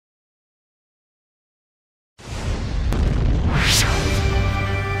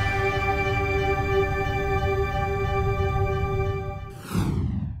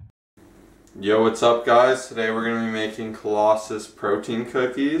Yo, what's up guys? Today we're going to be making Colossus protein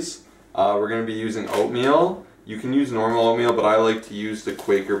cookies. We're going to be using oatmeal. You can use normal oatmeal, but I like to use the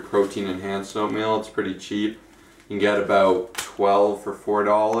Quaker protein enhanced oatmeal. It's pretty cheap. You can get about 12 for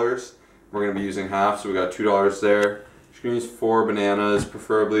 $4. We're going to be using half, so we got $2 there. Just going to use 4 bananas,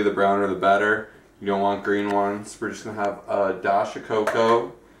 preferably the browner the better. You don't want green ones. We're just going to have a dash of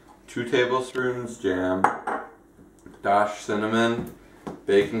cocoa, 2 tablespoons jam, dash cinnamon,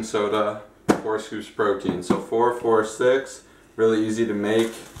 baking soda, 4 scoops protein. So 4, 4, 6, really easy to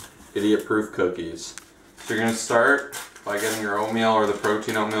make, idiot proof cookies. So you're going to start by getting your oatmeal or the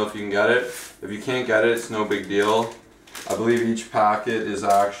protein oatmeal if you can get it. If you can't get it, it's no big deal. I believe each packet is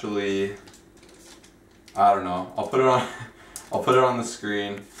actually, I don't know, I'll put it on the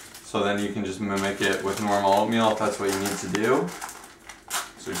screen so then you can just mimic it with normal oatmeal if that's what you need to do.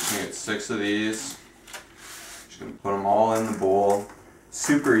 So you're just going to get 6 of these. Just going to put them all in the bowl.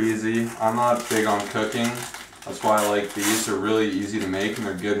 Super easy. I'm not big on cooking. That's why I like these. They're really easy to make and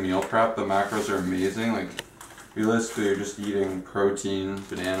they're good meal prep. The macros are amazing. Like, realistically, you're just eating protein,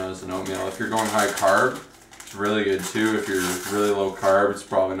 bananas, and oatmeal. If you're going high carb, it's really good too. If you're really low carb, it's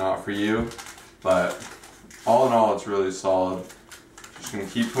probably not for you. But all in all, it's really solid. Just gonna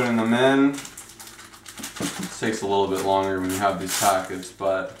keep putting them in. It takes a little bit longer when you have these packets,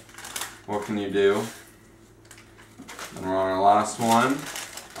 but what can you do? And we're on our last one.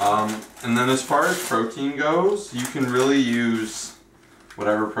 And then as far as protein goes, you can really use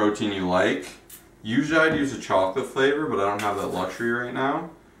whatever protein you like. Usually I'd use a chocolate flavor, but I don't have that luxury right now.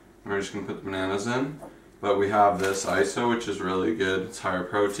 We're just going to put the bananas in. But we have this ISO, which is really good. It's higher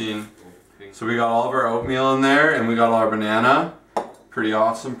protein. So we got all of our oatmeal in there, and we got all our banana. Pretty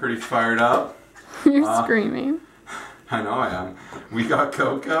awesome, pretty fired up. You're screaming. I know I am. We got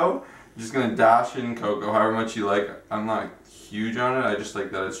cocoa. Just going to dash in cocoa however much you like. I'm not huge on it. I just like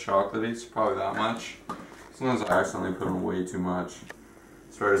that it's chocolatey. It's probably that much. Sometimes I accidentally put in way too much.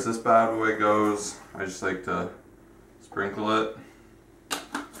 As far as this bad boy goes, I just like to sprinkle it.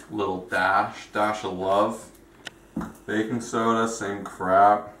 Little dash of love. Baking soda, same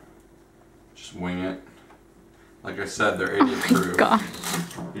crap. Just wing it. Like I said, they're idiot proof. Gosh.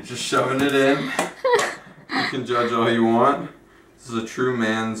 You're just shoving it in. You can judge all you want. This is a true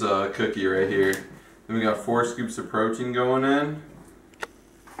man's cookie right here. Then we got 4 scoops of protein going in.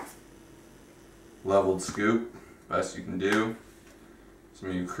 Leveled scoop, best you can do. Some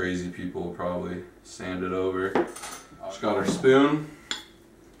of you crazy people will probably sand it over. Just got our spoon.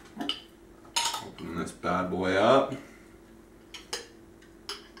 Open this bad boy up.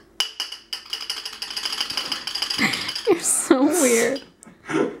 You're so weird.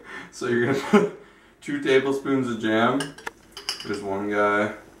 So you're gonna put 2 tablespoons of jam. There's one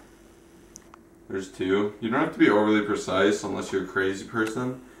guy. There's 2. You don't have to be overly precise unless you're a crazy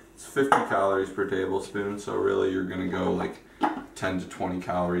person. It's 50 calories per tablespoon, so really you're gonna go like 10 to 20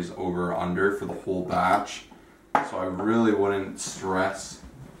 calories over or under for the whole batch. So I really wouldn't stress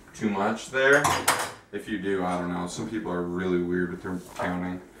too much there. If you do, I don't know. Some people are really weird with their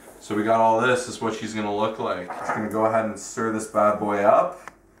counting. So we got all this. This is what she's gonna look like. Just gonna go ahead and stir this bad boy up.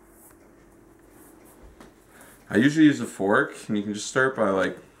 I usually use a fork, and you can just start by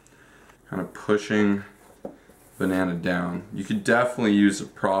like kind of pushing banana down. You could definitely use a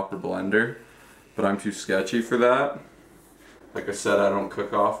proper blender, but I'm too sketchy for that. Like I said, I don't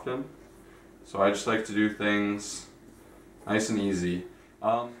cook often, so I just like to do things nice and easy.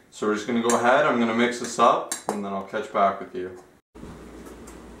 So we're just gonna go ahead, I'm gonna mix this up, and then I'll catch back with you.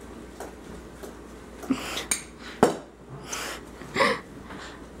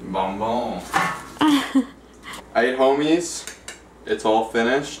 Bon bon. Alright homies, it's all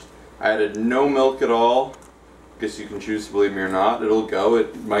finished. I added no milk at all. Guess you can choose to believe me or not. It'll go.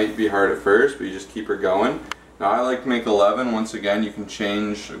 It might be hard at first, but you just keep her going. Now I like to make 11. Once again, you can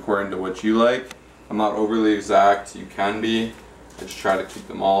change according to what you like. I'm not overly exact. You can be. I just try to keep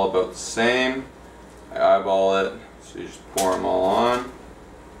them all about the same. I eyeball it, so you just pour them all on.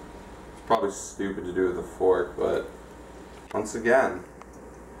 It's probably stupid to do with a fork, but once again,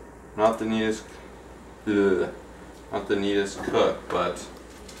 not the neatest cook, but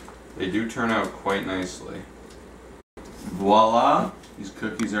they do turn out quite nicely. Voila! These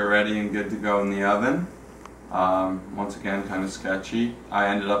cookies are ready and good to go in the oven. Once again, kind of sketchy. I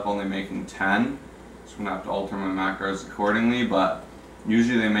ended up only making 10, so I'm going to have to alter my macros accordingly, but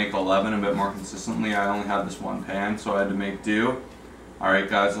usually they make 11 a bit more consistently. I only had this one pan, so I had to make do. Alright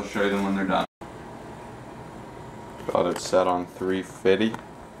guys, I'll show you them when they're done. Got it set on 350.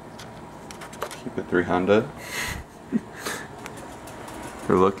 Keep it 300.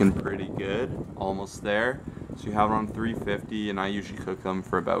 They're looking pretty good, almost there. So you have it on 350, and I usually cook them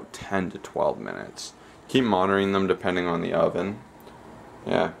for about 10 to 12 minutes. Keep monitoring them depending on the oven.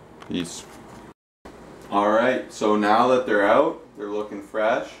 Yeah, peace. Alright, so now that they're out, they're looking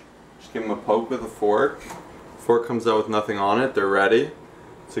fresh. Just give them a poke with a fork. Fork comes out with nothing on it, they're ready.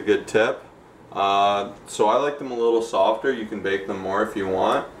 It's a good tip. So I like them a little softer. You can bake them more if you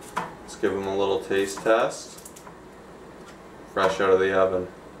want. Let's give them a little taste test. Fresh out of the oven.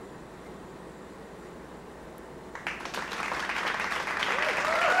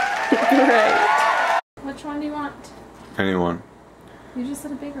 Great. Which one do you want? Anyone. You just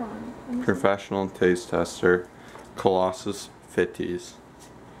said a bigger one. Professional taste tester. Colossusfitnessdotcom.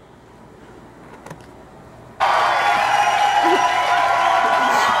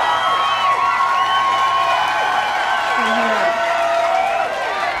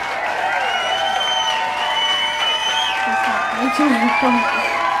 That's not